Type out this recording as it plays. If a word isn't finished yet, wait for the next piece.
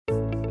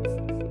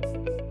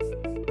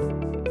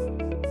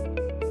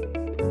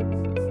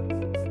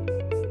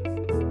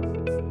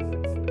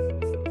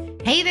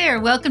Hey there,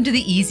 welcome to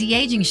the Easy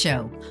Aging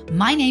Show.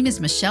 My name is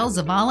Michelle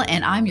Zavala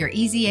and I'm your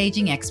easy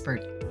aging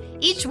expert.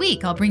 Each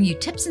week, I'll bring you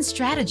tips and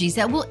strategies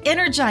that will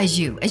energize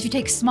you as you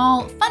take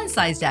small,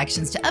 fun-sized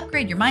actions to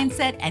upgrade your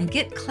mindset and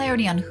get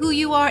clarity on who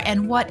you are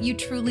and what you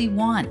truly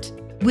want.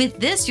 With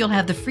this, you'll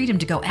have the freedom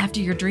to go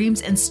after your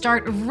dreams and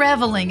start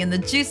reveling in the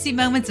juicy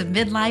moments of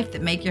midlife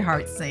that make your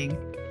heart sing.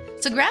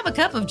 So grab a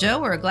cup of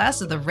Joe or a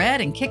glass of the red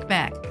and kick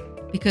back,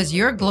 because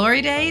your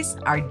glory days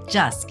are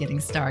just getting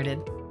started.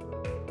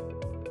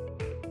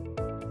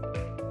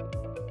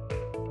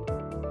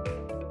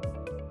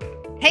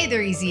 Hey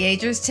there, Easy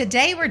Agers.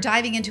 Today we're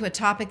diving into a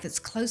topic that's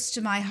close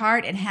to my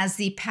heart and has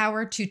the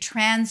power to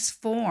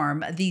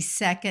transform the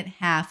second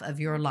half of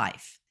your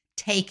life.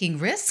 Taking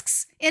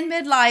risks in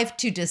midlife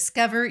to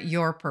discover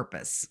your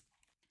purpose.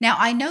 Now,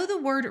 I know the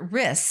word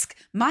risk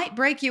might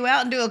break you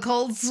out into a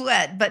cold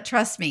sweat, but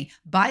trust me,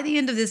 by the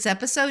end of this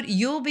episode,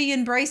 you'll be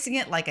embracing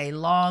it like a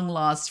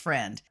long-lost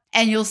friend.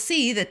 And you'll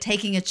see that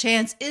taking a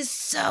chance is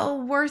so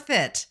worth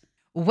it.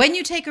 When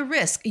you take a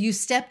risk, you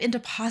step into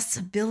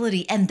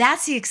possibility, and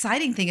that's the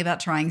exciting thing about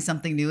trying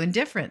something new and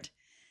different.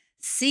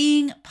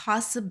 Seeing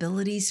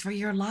possibilities for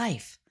your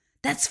life.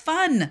 That's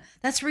fun.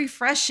 That's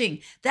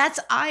refreshing. That's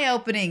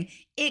eye-opening.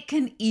 It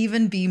can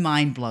even be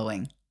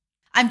mind-blowing.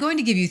 I'm going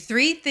to give you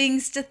 3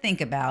 things to think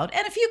about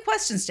and a few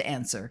questions to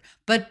answer.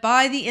 But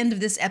by the end of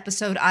this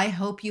episode, I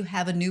hope you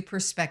have a new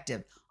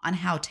perspective on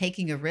how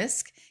taking a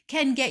risk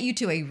can get you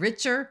to a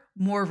richer,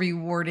 more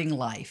rewarding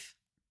life.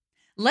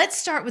 Let's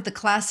start with the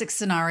classic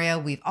scenario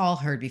we've all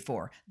heard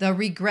before, the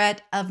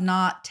regret of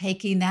not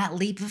taking that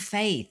leap of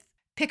faith.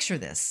 Picture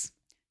this.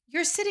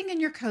 You're sitting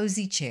in your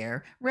cozy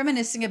chair,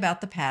 reminiscing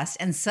about the past,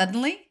 and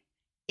suddenly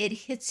it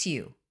hits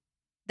you.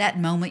 That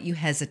moment you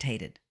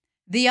hesitated.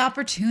 The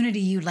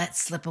opportunity you let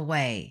slip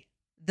away.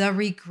 The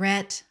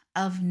regret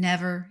of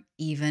never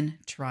even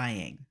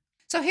trying.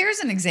 So here's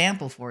an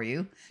example for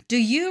you. Do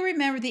you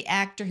remember the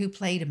actor who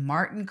played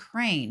Martin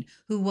Crane,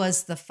 who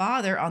was the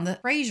father on the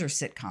Frasier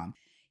sitcom?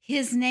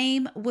 His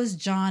name was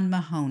John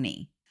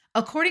Mahoney.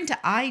 According to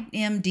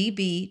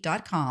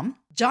IMDb.com,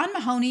 John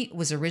Mahoney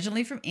was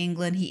originally from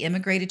England. He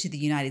immigrated to the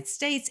United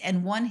States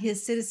and won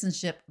his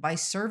citizenship by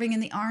serving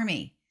in the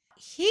Army.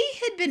 He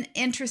had been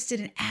interested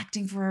in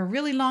acting for a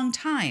really long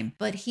time,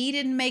 but he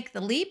didn't make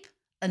the leap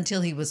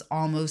until he was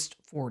almost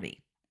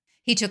 40.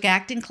 He took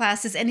acting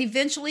classes and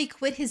eventually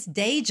quit his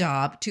day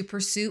job to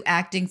pursue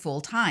acting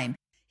full-time.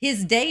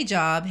 His day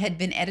job had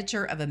been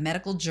editor of a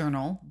medical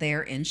journal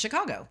there in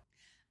Chicago.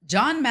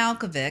 John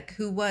Malkovich,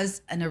 who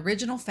was an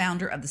original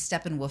founder of the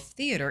Steppenwolf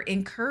Theater,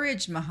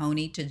 encouraged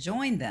Mahoney to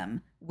join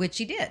them, which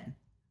he did.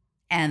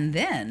 And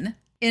then,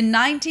 in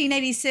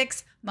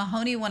 1986,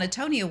 Mahoney won a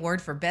Tony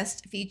Award for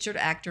Best Featured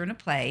Actor in a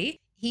Play.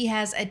 He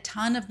has a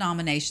ton of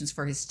nominations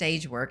for his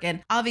stage work,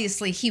 and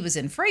obviously he was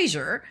in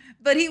Frasier,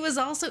 but he was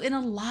also in a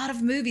lot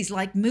of movies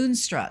like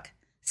Moonstruck,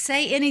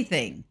 Say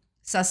Anything,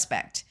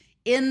 Suspect,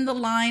 In the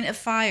Line of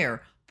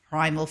Fire,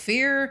 Primal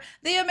Fear,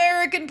 The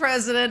American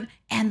President,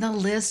 and the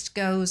list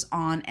goes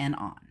on and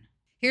on.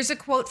 Here's a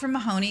quote from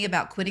Mahoney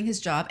about quitting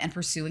his job and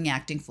pursuing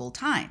acting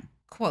full-time.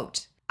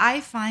 Quote, "I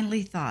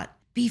finally thought,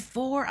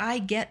 before I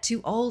get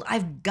too old,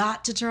 I've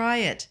got to try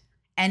it.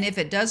 And if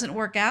it doesn't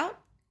work out,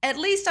 at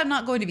least I'm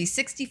not going to be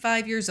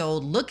 65 years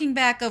old looking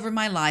back over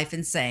my life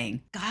and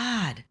saying,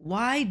 God,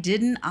 why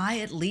didn't I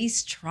at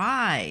least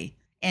try?"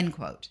 End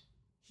quote.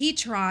 He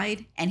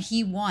tried and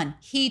he won.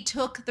 He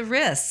took the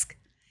risk.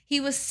 He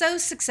was so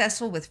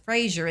successful with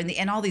Frasier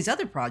and all these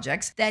other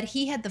projects that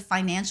he had the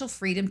financial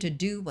freedom to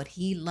do what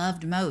he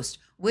loved most,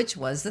 which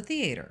was the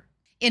theater.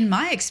 In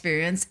my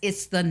experience,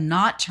 it's the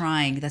not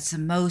trying that's the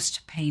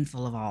most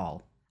painful of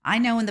all. I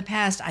know in the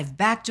past I've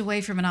backed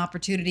away from an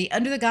opportunity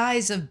under the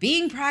guise of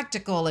being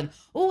practical and,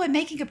 I'm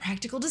making a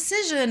practical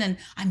decision and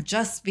I'm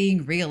just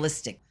being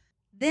realistic.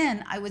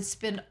 Then I would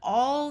spend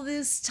all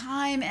this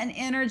time and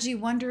energy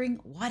wondering,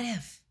 what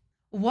if?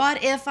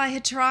 What if I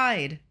had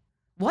tried?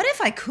 What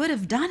if I could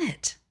have done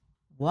it?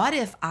 What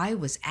if I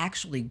was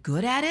actually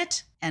good at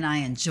it and I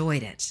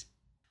enjoyed it?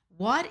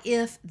 What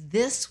if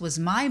this was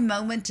my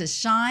moment to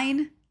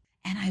shine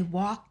and I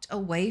walked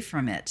away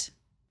from it?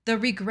 The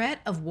regret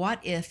of what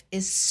if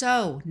is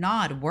so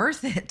not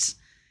worth it.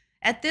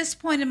 At this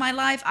point in my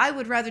life, I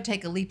would rather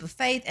take a leap of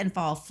faith and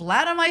fall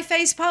flat on my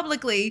face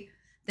publicly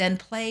than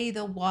play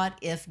the what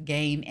if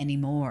game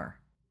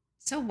anymore.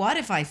 So what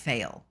if I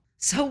fail?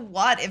 So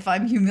what if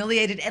I'm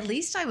humiliated? At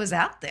least I was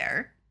out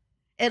there.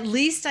 At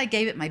least I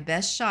gave it my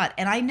best shot,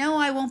 and I know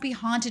I won't be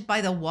haunted by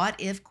the what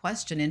if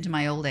question into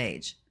my old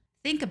age.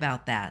 Think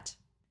about that.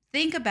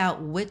 Think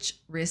about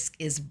which risk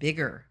is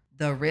bigger,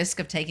 the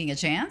risk of taking a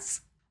chance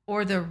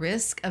or the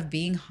risk of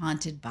being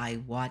haunted by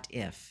what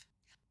if.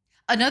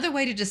 Another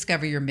way to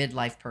discover your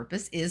midlife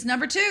purpose is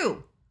number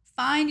 2,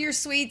 find your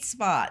sweet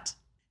spot.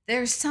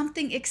 There's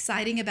something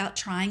exciting about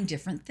trying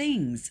different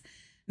things.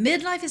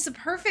 Midlife is the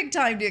perfect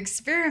time to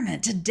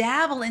experiment, to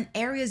dabble in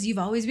areas you've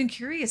always been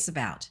curious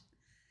about.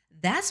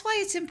 That's why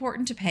it's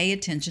important to pay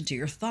attention to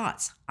your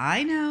thoughts.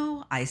 I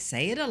know I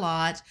say it a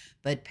lot,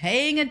 but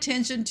paying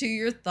attention to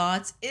your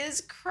thoughts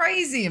is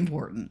crazy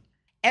important.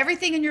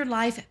 Everything in your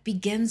life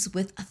begins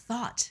with a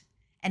thought.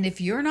 And if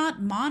you're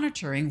not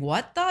monitoring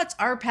what thoughts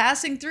are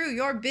passing through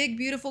your big,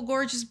 beautiful,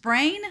 gorgeous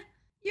brain,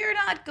 you're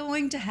not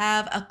going to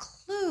have a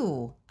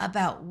clue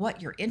about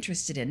what you're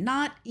interested in,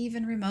 not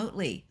even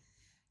remotely.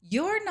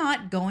 You're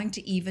not going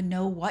to even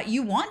know what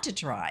you want to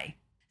try.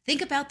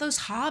 Think about those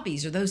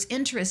hobbies or those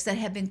interests that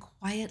have been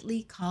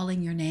quietly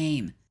calling your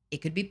name.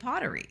 It could be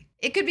pottery.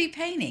 It could be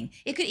painting.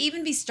 It could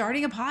even be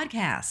starting a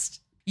podcast.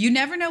 You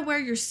never know where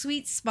your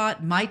sweet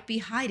spot might be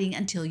hiding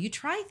until you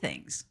try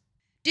things.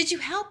 Did you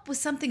help with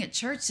something at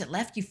church that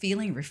left you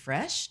feeling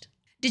refreshed?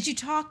 Did you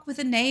talk with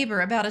a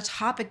neighbor about a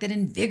topic that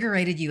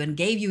invigorated you and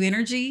gave you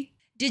energy?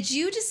 Did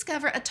you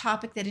discover a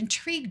topic that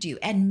intrigued you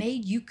and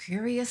made you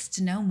curious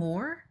to know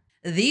more?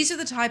 These are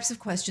the types of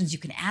questions you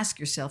can ask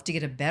yourself to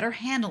get a better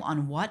handle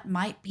on what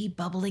might be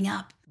bubbling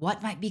up,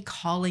 what might be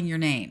calling your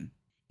name.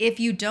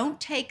 If you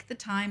don't take the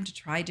time to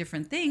try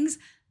different things,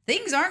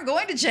 things aren't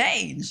going to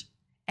change.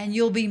 And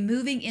you'll be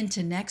moving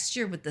into next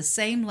year with the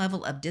same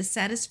level of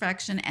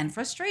dissatisfaction and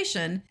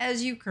frustration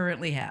as you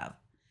currently have.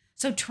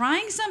 So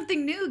trying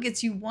something new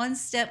gets you one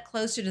step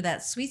closer to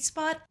that sweet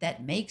spot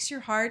that makes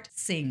your heart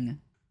sing.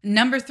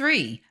 Number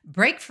 3,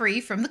 break free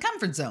from the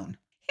comfort zone.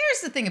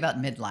 Here's the thing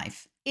about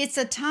midlife. It's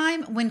a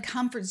time when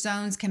comfort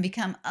zones can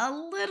become a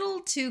little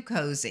too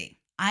cozy.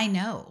 I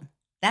know.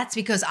 That's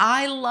because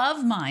I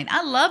love mine.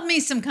 I love me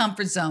some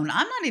comfort zone.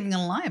 I'm not even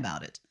going to lie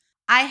about it.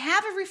 I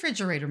have a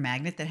refrigerator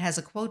magnet that has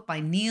a quote by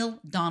Neil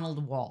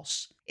Donald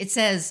Walsh. It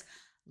says,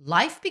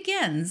 "Life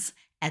begins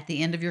at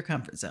the end of your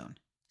comfort zone."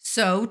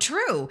 So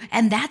true.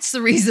 And that's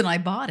the reason I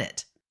bought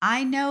it.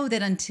 I know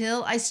that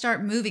until I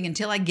start moving,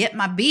 until I get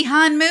my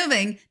behind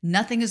moving,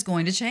 nothing is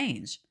going to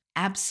change.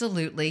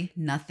 Absolutely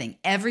nothing.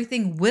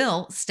 Everything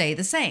will stay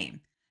the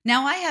same.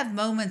 Now, I have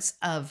moments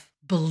of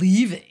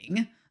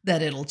believing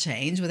that it'll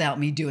change without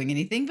me doing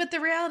anything, but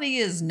the reality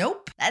is,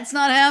 nope, that's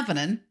not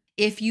happening.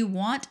 If you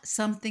want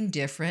something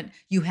different,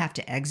 you have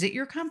to exit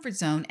your comfort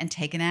zone and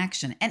take an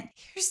action. And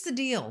here's the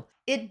deal.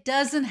 It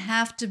doesn't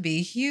have to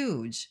be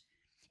huge.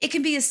 It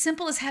can be as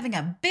simple as having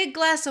a big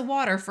glass of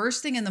water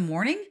first thing in the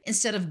morning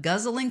instead of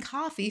guzzling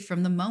coffee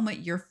from the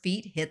moment your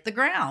feet hit the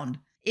ground.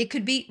 It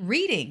could be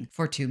reading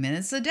for 2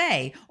 minutes a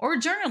day or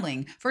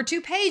journaling for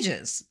 2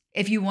 pages.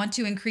 If you want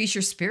to increase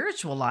your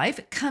spiritual life,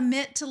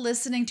 commit to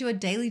listening to a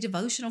daily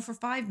devotional for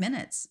 5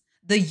 minutes.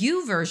 The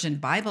YouVersion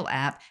Bible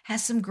app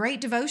has some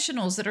great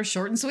devotionals that are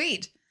short and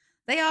sweet.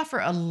 They offer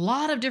a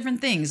lot of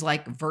different things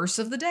like verse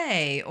of the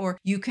day, or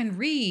you can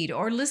read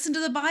or listen to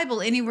the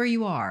Bible anywhere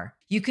you are.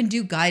 You can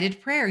do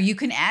guided prayer. You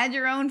can add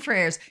your own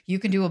prayers. You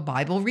can do a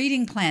Bible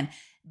reading plan.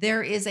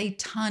 There is a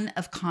ton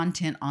of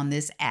content on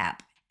this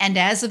app. And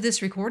as of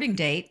this recording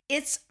date,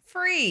 it's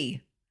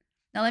free.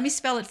 Now let me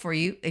spell it for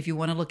you if you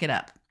want to look it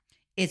up.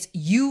 It's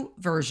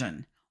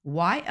YouVersion,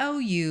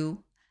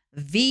 YouVersion.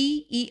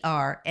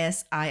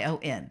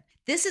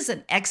 This is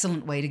an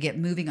excellent way to get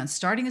moving on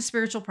starting a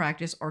spiritual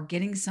practice or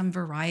getting some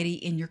variety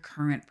in your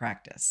current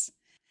practice.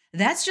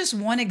 That's just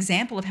one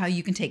example of how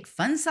you can take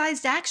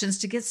fun-sized actions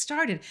to get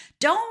started.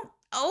 Don't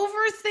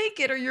overthink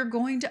it or you're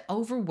going to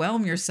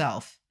overwhelm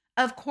yourself.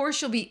 Of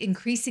course, you'll be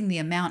increasing the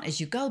amount as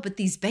you go, but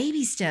these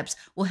baby steps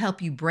will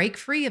help you break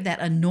free of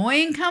that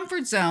annoying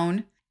comfort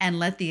zone and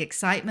let the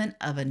excitement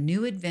of a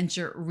new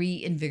adventure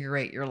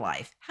reinvigorate your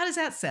life. How does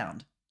that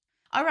sound?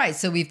 All right,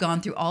 so we've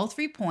gone through all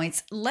 3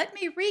 points. Let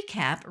me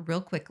recap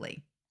real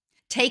quickly.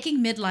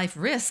 Taking midlife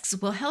risks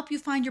will help you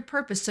find your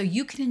purpose so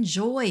you can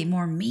enjoy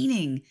more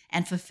meaning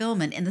and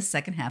fulfillment in the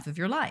second half of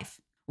your life.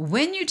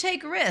 When you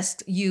take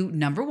risks, you,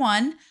 number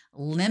 1,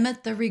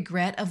 limit the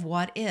regret of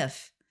what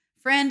if.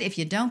 Friend, if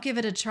you don't give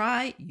it a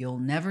try, you'll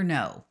never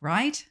know,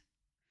 right?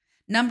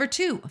 Number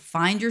 2,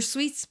 find your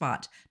sweet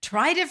spot.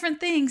 Try different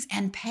things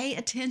and pay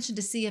attention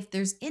to see if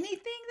there's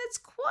anything that's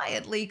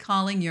quietly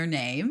calling your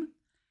name.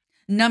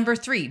 Number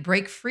 3,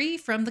 break free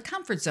from the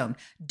comfort zone.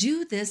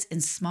 Do this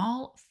in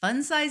small,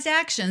 fun-sized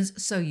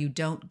actions so you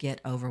don't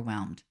get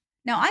overwhelmed.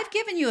 Now, I've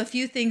given you a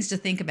few things to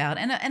think about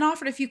and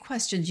offered a few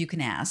questions you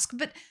can ask,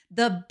 but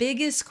the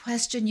biggest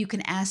question you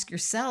can ask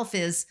yourself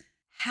is,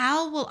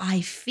 how will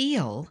I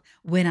feel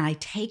when I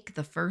take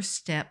the first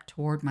step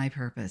toward my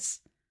purpose?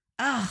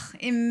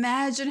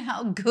 Imagine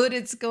how good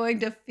it's going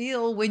to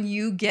feel when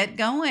you get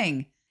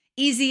going.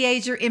 Easy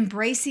Ager,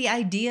 embrace the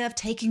idea of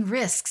taking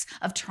risks,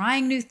 of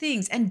trying new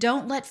things, and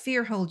don't let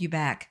fear hold you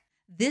back.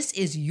 This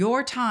is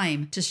your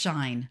time to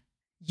shine.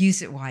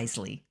 Use it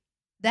wisely.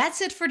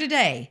 That's it for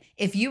today.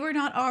 If you are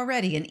not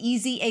already an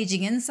Easy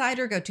Aging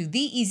Insider, go to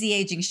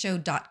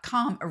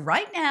theeasyagingshow.com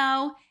right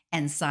now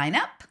and sign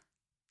up.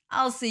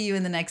 I'll see you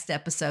in the next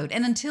episode.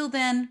 And until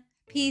then,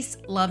 peace,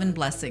 love, and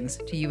blessings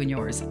to you and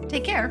yours.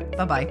 Take care.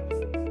 Bye-bye.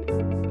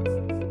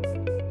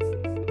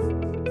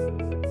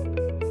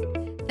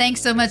 Thanks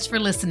so much for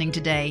listening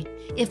today.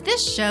 If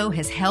this show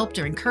has helped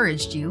or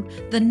encouraged you,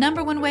 the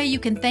number one way you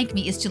can thank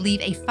me is to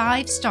leave a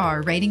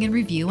 5-star rating and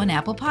review on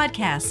Apple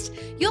Podcasts.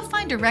 You'll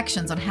find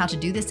directions on how to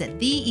do this at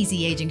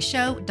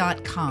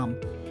theeasyagingshow.com.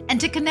 And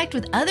to connect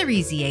with other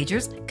Easy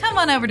Agers, come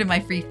on over to my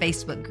free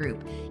Facebook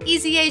group,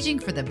 Easy Aging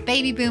for the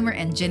Baby Boomer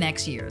and Gen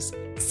X years.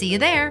 See you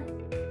there.